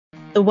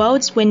The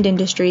world's wind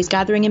industry is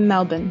gathering in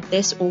Melbourne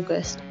this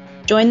August.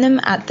 Join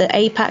them at the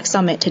APAC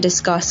Summit to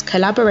discuss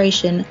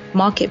collaboration,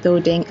 market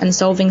building, and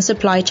solving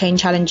supply chain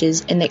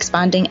challenges in the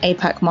expanding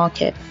APAC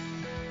market.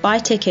 Buy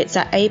tickets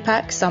at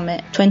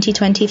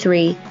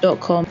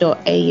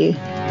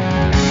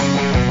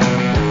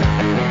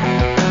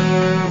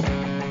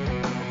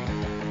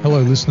apacsummit2023.com.au.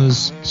 Hello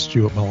listeners,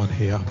 Stuart Mullen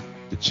here,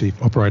 the Chief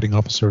Operating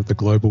Officer of the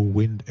Global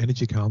Wind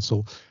Energy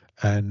Council,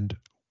 and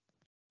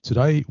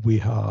today we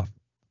have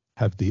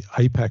the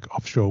APAC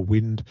Offshore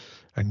Wind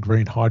and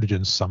Green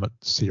Hydrogen Summit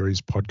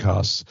series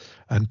podcasts.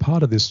 And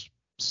part of this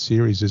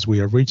series is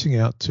we are reaching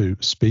out to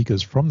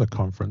speakers from the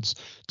conference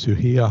to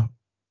hear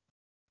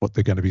what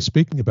they're going to be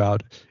speaking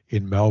about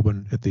in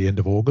Melbourne at the end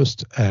of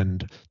August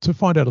and to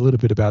find out a little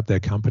bit about their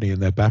company and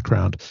their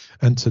background.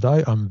 And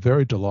today I'm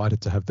very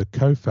delighted to have the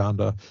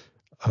co-founder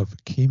of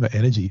Kima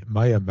Energy,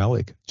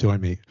 Malik,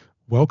 join me.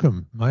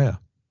 Welcome, Maya.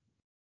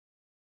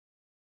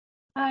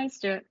 Hi,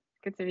 Stuart.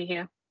 Good to be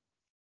here.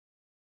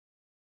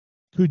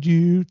 Could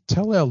you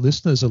tell our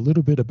listeners a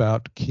little bit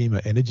about Kima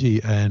Energy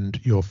and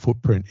your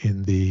footprint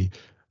in the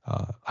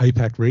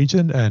APAC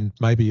region and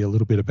maybe a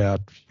little bit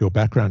about your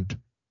background?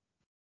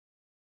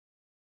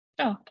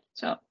 Sure.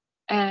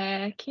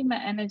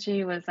 Kima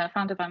Energy was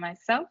founded by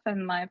myself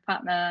and my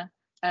partner,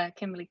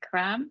 Kimberly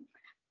Cram.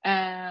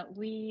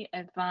 We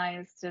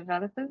advise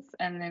developers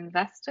and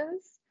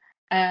investors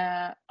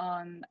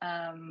on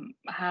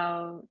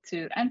how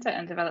to enter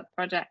and develop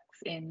projects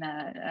in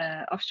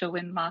offshore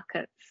wind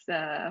markets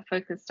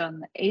focused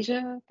on the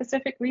Asia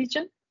Pacific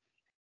region.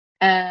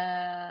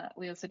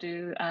 We also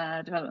do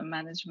development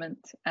management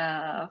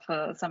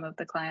for some of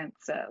the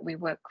clients we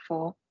work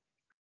for.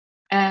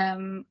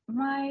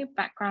 My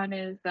background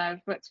is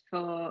I've worked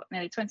for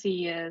nearly 20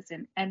 years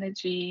in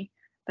energy.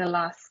 The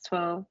last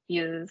 12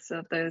 years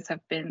of those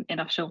have been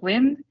in offshore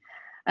wind.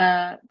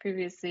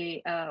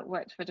 Previously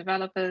worked for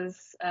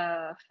developers,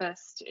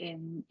 first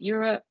in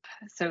Europe.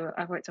 So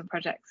I worked on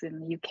projects in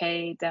the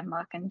UK,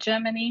 Denmark, and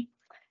Germany.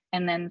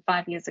 And then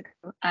 5 years ago,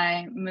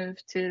 I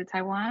moved to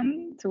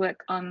Taiwan to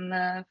work on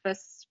the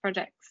first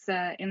projects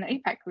in the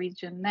APAC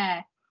region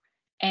there.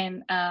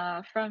 And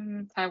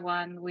from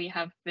Taiwan, we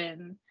have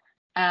been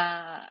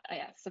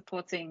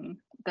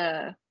supporting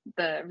the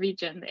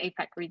region, the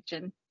APAC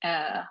region,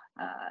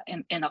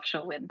 in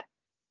offshore wind.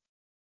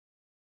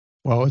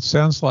 Well, it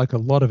sounds like a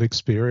lot of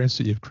experience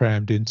that you've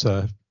crammed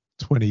into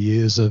 20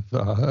 years of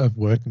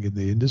working in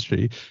the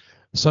industry.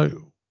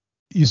 So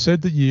you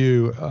said that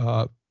you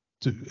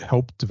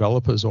help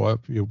developers or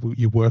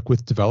you work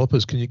with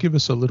developers. Can you give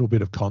us a little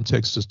bit of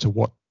context as to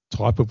what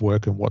type of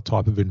work and what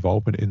type of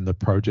involvement in the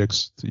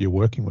projects that you're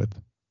working with?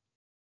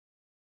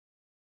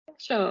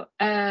 Sure.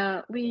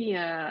 We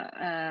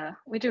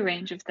do a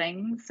range of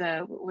things.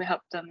 We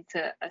help them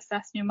to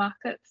assess new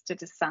markets, to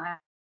decide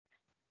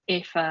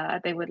if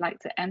they would like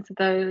to enter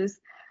those.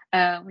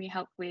 We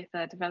help with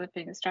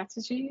developing a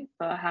strategy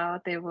for how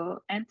they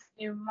will enter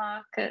new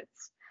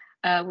markets.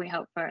 We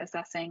help for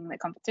assessing the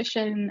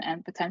competition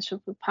and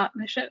potential for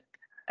partnership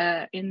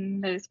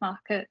in those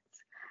markets.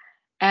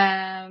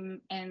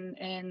 And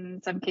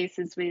in some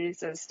cases, we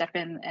sort of step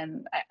in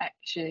and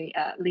actually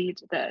lead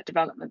the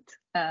development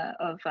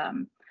of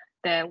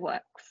their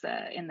works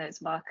in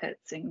those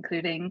markets,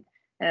 including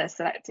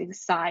selecting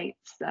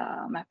sites,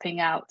 mapping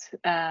out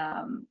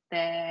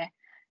their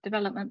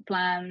development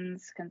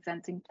plans,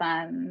 consenting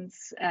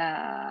plans,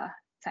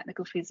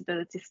 technical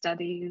feasibility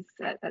studies,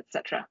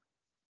 etc.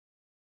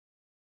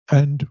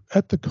 And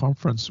at the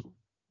conference,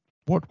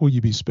 what will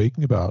you be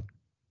speaking about?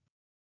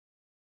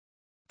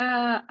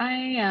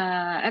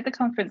 At the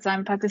conference,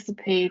 I'm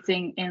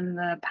participating in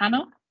the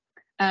panel,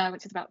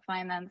 which is about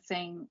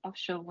financing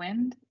offshore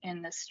wind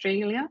in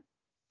Australia.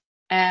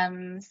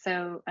 I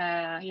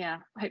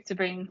hope to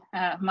bring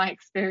my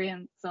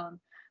experience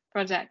on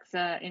projects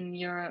in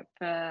Europe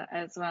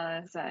as well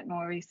as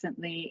more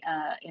recently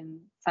in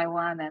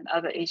Taiwan and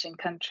other Asian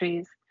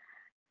countries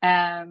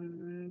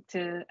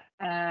to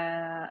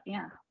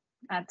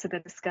add to the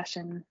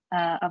discussion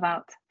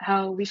about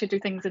how we should do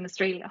things in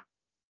Australia.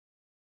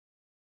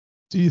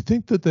 Do you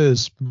think that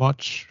there's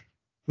much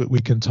that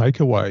we can take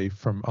away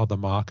from other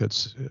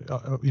markets?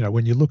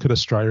 When you look at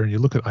Australia and you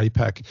look at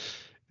APAC,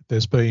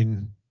 there's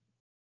been,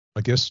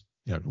 I guess,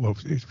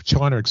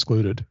 China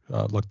excluded,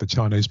 like the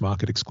Chinese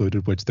market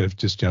excluded, which they've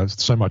just,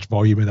 so much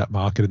volume in that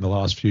market in the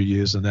last few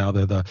years, and now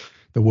they're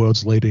the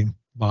world's leading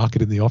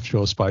market in the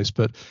offshore space.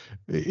 But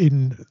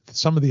in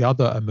some of the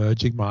other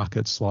emerging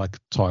markets like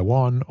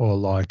Taiwan or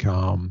like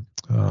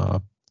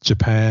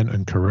Japan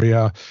and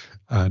Korea,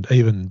 and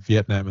even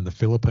Vietnam and the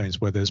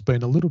Philippines, where there's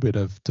been a little bit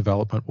of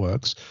development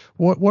works,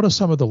 what are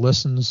some of the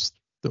lessons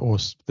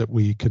that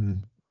we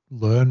can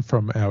learn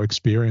from our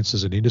experience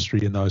as an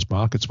industry in those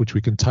markets, which we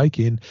can take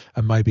in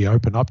and maybe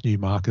open up new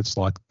markets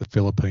like the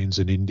Philippines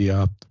and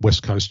India,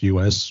 West Coast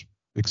US,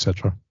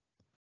 etc.?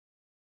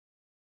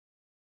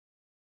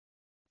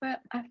 Well,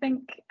 I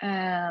think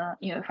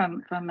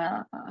from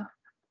a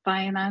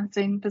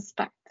financing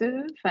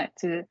perspective,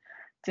 to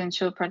to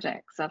ensure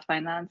projects are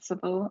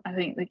financeable. I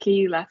think the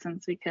key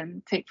lessons we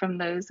can take from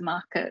those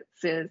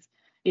markets is,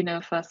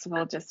 first of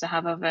all, just to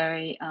have a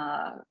very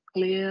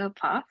clear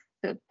path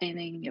to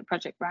obtaining your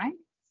project right.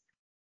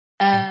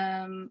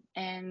 And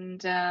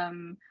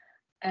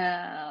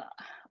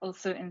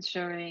also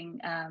ensuring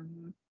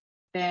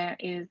there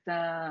is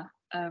a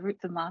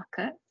route to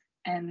market,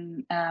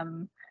 and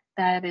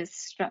that is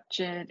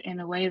structured in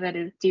a way that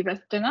is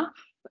de-risked enough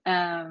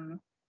to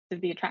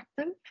be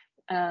attractive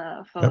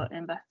for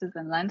investors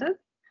and lenders.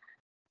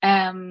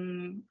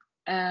 And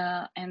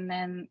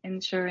then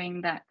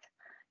ensuring that,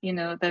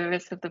 the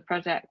risk of the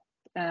project,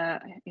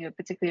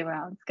 particularly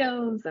around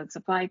skills and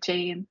supply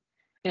chain,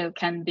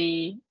 can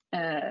be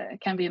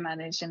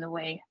managed in a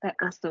way that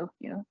also,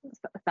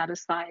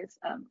 satisfies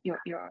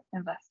your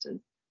investors.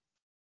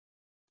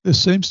 There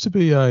seems to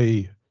be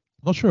I'm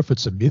not sure if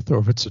it's a myth or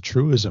if it's a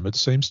truism. There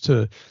seems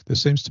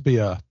to be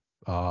a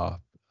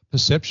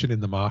perception in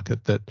the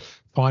market that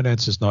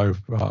finance is no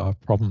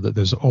problem, that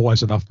there's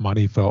always enough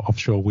money for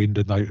offshore wind,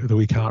 and that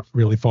we can't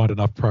really find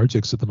enough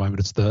projects at the moment.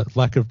 It's the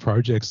lack of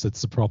projects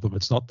that's the problem.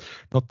 It's not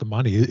the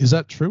money. Is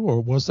that true,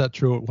 or was that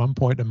true at one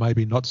point and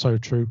maybe not so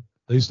true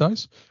these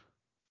days?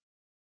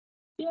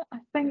 Yeah, I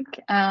think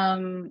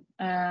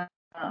I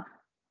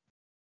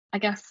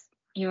guess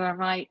you are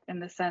right in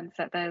the sense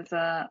that there's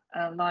a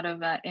lot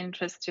of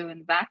interest to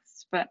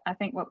invest, but I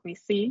think what we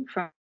see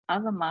from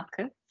other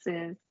markets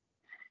is,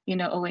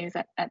 always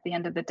at the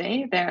end of the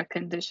day, there are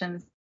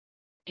conditions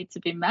need to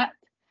be met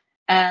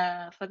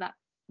for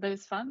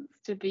those funds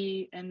to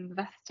be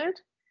invested,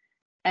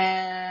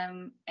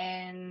 and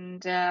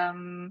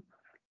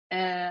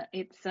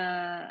it's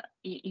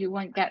you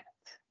won't get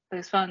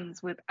those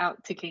funds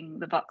without ticking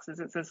the boxes.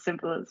 It's as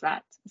simple as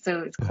that. So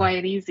it's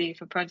quite easy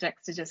for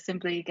projects to just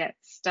simply get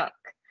stuck.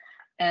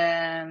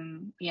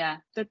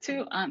 The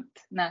two aren't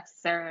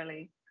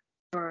necessarily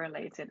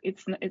correlated.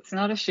 It's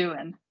not a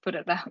shoo-in, put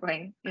it that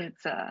way.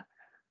 It's a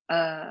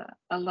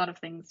lot of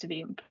things to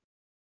be,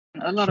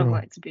 a lot of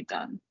work to be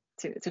done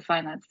to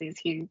finance these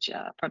huge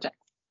projects.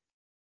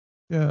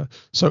 Yeah.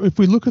 So if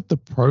we look at the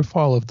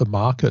profile of the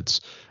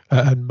markets,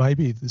 and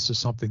maybe this is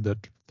something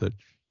that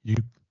you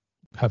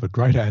have a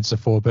great answer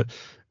for, but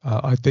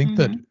I think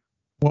that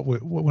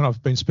when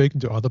I've been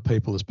speaking to other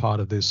people as part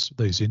of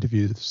these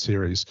interview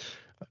series,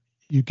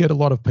 you get a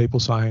lot of people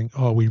saying,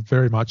 "Oh, we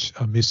very much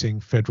are missing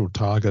federal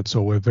targets,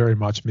 or we're very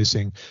much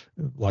missing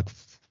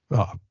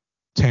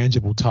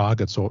tangible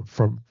targets, or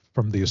from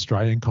the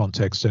Australian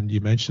context." And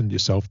you mentioned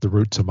yourself the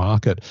route to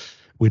market.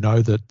 We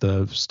know that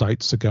the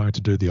states are going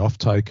to do the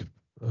offtake.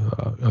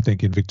 I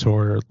think in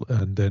Victoria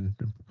and then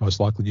most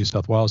likely New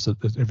South Wales, that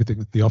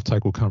everything, the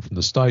offtake will come from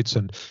the states.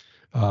 And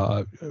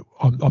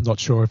I'm not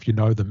sure if you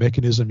know the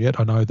mechanism yet.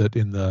 I know that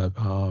in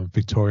the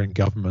Victorian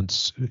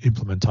government's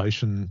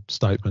implementation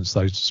statements,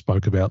 they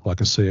spoke about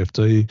like a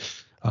CFD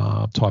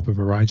type of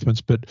arrangements.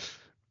 But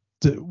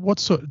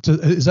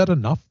is that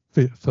enough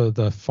for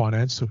the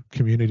financial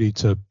community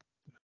to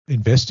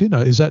invest in?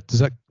 Does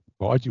that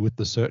provide you with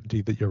the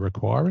certainty that you're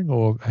requiring,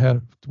 or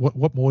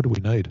what more do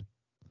we need?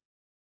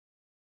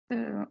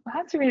 So I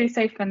have to really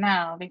say for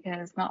now,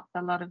 because not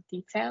a lot of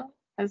detail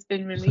has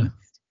been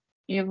released.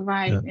 You're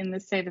right. Yeah. In the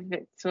state of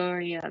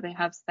Victoria, they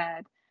have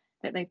said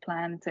that they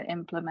plan to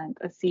implement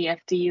a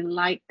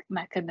CFD-like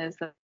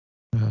mechanism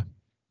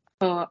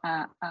for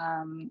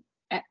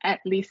at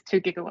least 2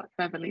 gigawatts,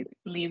 I believe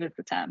is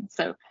the term.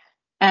 So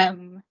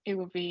it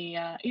will be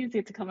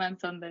easier to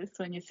comment on this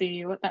when you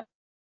see what that's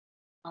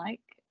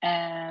like,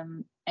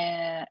 and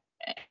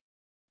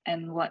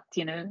what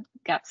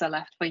gaps are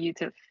left for you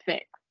to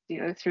fix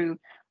through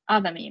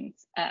other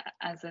means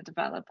as a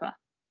developer.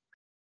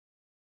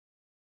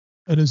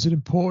 And is it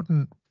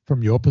important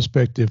from your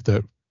perspective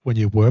that when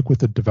you work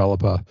with a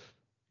developer,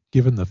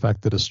 given the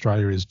fact that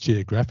Australia is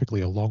geographically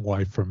a long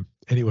way from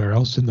anywhere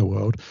else in the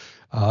world,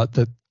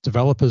 that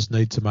developers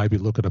need to maybe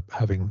look at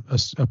having a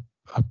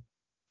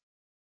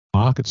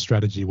market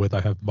strategy where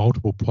they have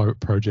multiple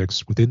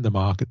projects within the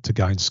market to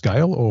gain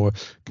scale? Or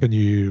can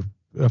you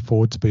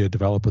afford to be a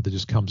developer that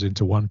just comes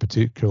into one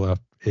particular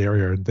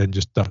area and then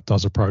just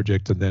does a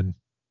project and then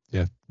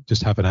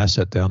just have an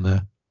asset down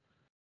there?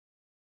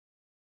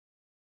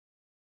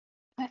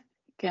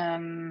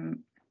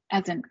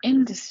 As an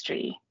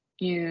industry,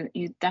 you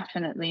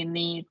definitely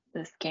need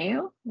the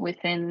scale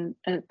within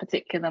a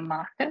particular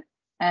market,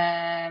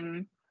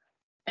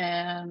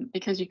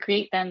 because you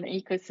create then the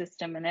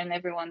ecosystem and then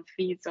everyone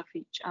feeds off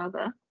each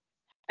other.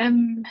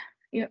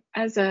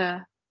 As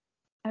a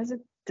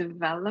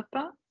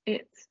developer,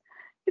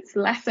 it's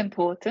less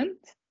important.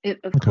 It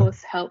of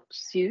course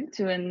helps you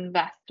to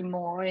invest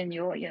more in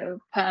your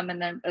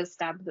permanent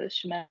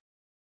establishment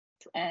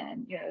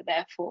and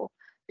therefore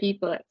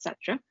people,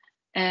 etc.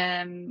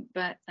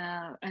 But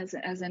as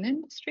an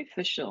industry,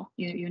 for sure,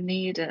 you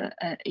need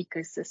an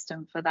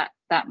ecosystem for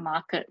that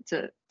market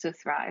to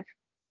thrive.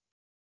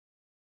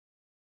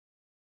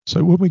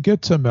 So when we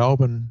get to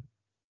Melbourne,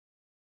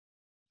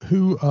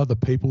 who are the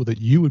people that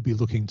you would be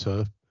looking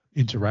to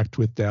interact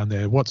with down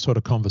there? What sort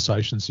of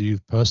conversations are you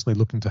personally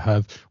looking to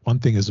have? One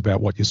thing is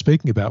about what you're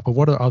speaking about, but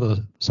what are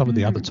some of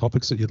the other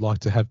topics that you'd like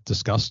to have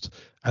discussed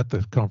at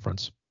the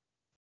conference?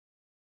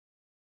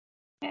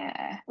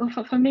 Yeah, well,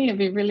 for me, it'd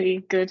be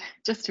really good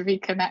just to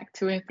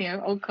reconnect with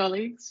old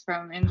colleagues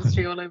from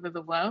industry all over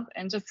the world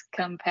and just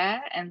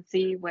compare and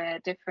see where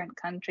different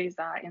countries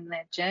are in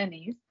their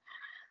journeys.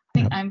 I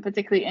think I'm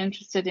particularly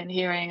interested in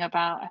hearing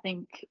about, I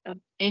think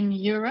in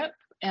Europe,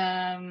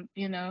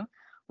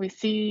 we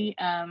see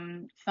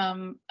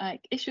some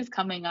issues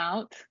coming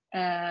out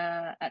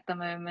at the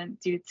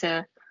moment due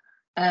to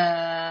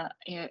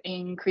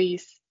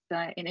increase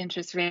in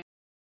interest rates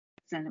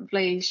and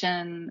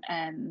inflation,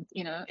 and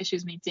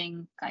issues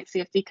meeting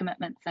CFD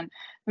commitments, and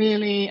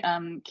really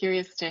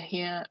curious to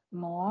hear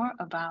more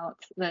about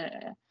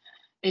the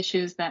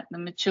issues that the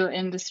mature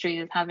industry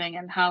is having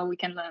and how we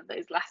can learn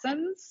those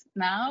lessons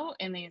now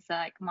in these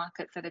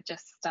markets that are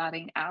just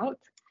starting out.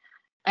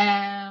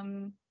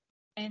 And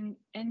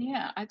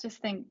yeah, I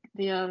just think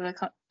the other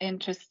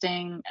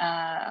interesting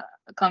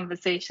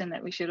conversation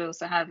that we should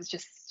also have is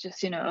just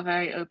a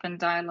very open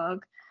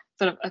dialogue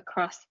sort of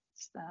across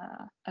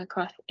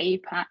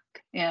APAC,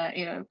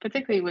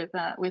 particularly with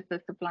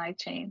the supply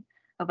chain,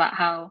 about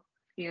how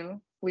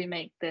we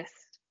make this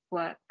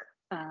work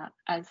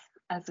as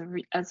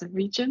a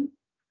region.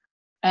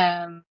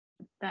 I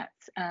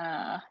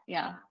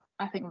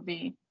think would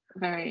be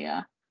very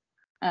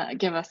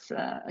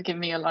give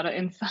me a lot of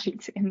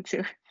insight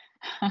into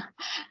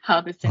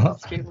how this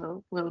industry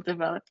will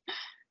develop.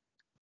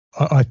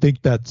 I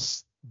think that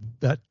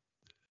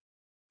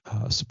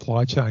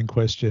supply chain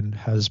question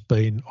has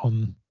been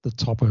on the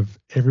top of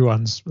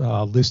everyone's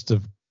list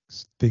of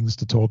things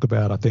to talk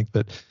about. I think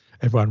that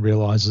everyone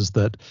realizes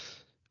that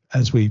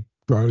as we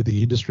grow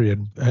the industry,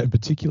 and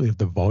particularly of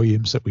the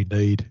volumes that we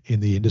need in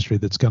the industry,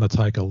 that's going to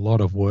take a lot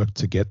of work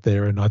to get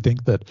there. And I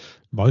think that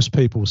most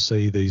people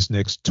see these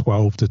next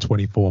 12 to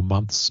 24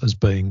 months as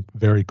being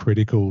very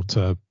critical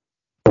for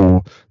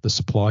the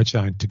supply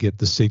chain to get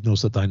the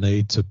signals that they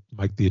need to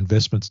make the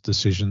investments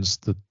decisions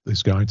that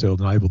is going to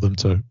enable them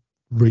to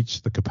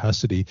reach the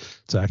capacity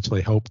to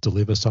actually help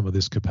deliver some of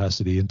this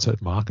capacity into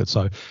market.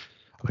 So,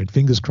 I mean,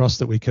 fingers crossed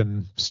that we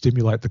can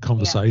stimulate the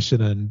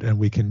conversation and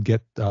we can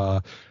get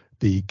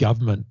the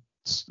government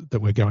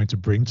that we're going to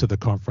bring to the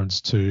conference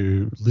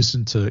to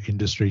listen to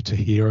industry, to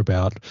hear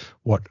about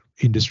what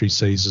industry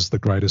sees as the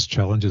greatest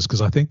challenges.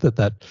 Because I think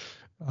that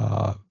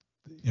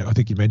I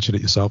think you mentioned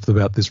it yourself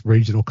about this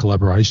regional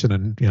collaboration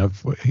and,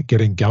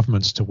 getting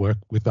governments to work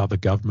with other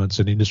governments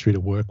and industry to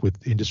work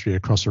with industry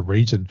across a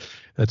region.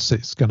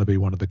 It's going to be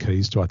one of the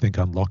keys to, I think,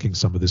 unlocking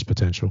some of this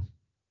potential.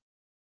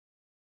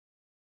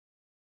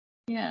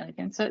 Yeah, we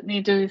can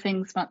certainly do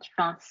things much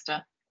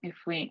faster if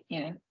we,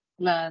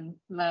 learn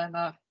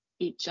of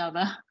each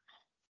other.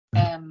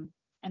 And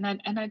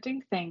I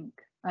do think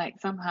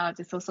somehow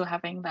just also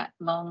having that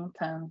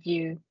long-term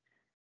view,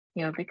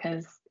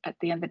 because at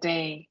the end of the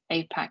day,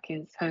 APAC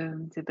is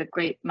home to the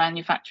great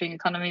manufacturing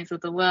economies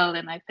of the world.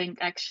 And I think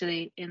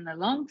actually in the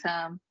long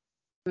term,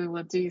 we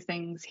will do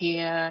things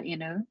here,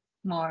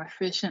 more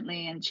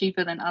efficiently and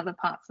cheaper than other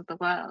parts of the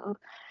world.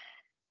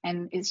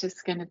 And it's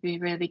just going to be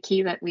really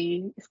key that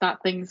we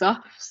start things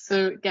off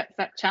so it gets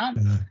that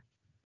chance.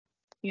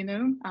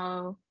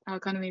 Our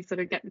economies sort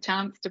of get the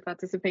chance to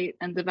participate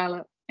and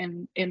develop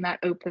in that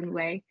open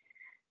way,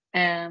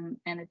 and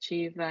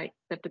achieve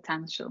the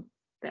potential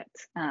that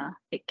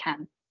it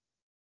can.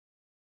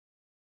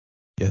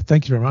 Yeah,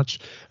 thank you very much.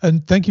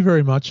 And thank you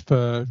very much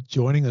for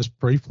joining us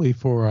briefly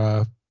for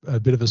a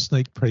bit of a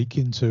sneak peek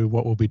into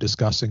what we'll be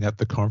discussing at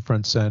the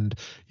conference. And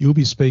you'll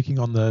be speaking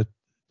on the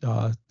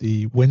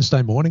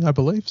Wednesday morning, I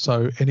believe.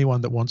 So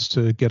anyone that wants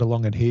to get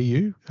along and hear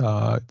you,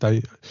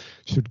 they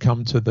should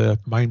come to the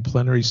main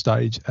plenary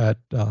stage at,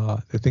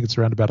 I think it's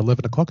around about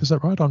 11 o'clock. Is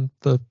that right, on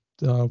the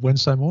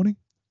Wednesday morning?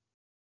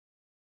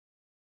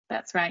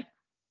 That's right.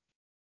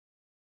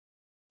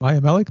 Maya,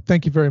 Malik,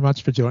 thank you very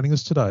much for joining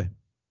us today.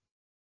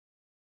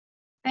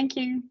 Thank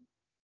you.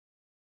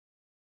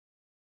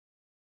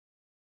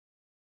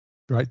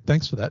 Great,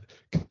 thanks for that.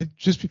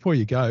 Just before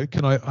you go,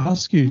 can I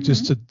ask you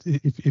just to,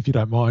 if you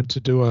don't mind, to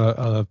do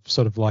a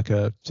sort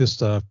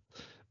of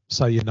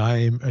say your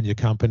name and your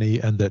company,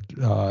 and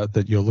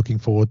that you're looking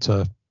forward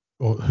to,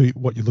 or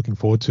what you're looking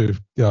forward to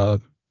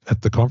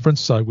at the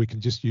conference, so we can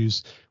just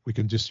use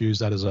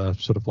that as a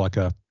sort of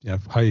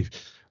hey,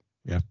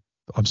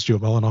 I'm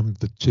Stuart Mellon. I'm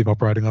the Chief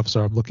Operating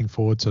Officer. I'm looking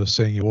forward to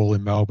seeing you all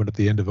in Melbourne at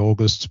the end of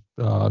August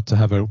to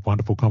have a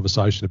wonderful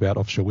conversation about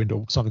offshore wind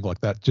or something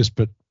like that.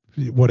 But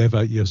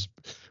whatever you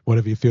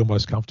feel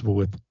most comfortable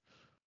with.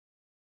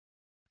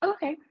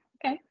 Okay.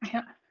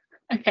 Yeah.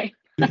 Okay.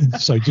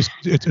 So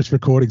it's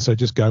recording. So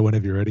just go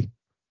whenever you're ready.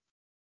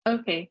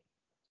 Okay.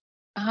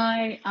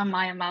 Hi, I'm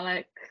Maya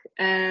Malik.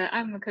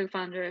 I'm a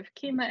co-founder of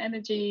Kima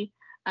Energy.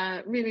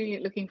 Really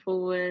looking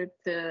forward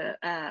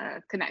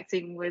to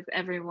connecting with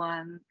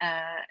everyone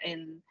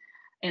in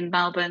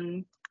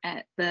Melbourne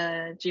at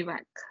the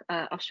GWAC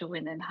Offshore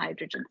Wind and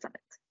Hydrogen Summit.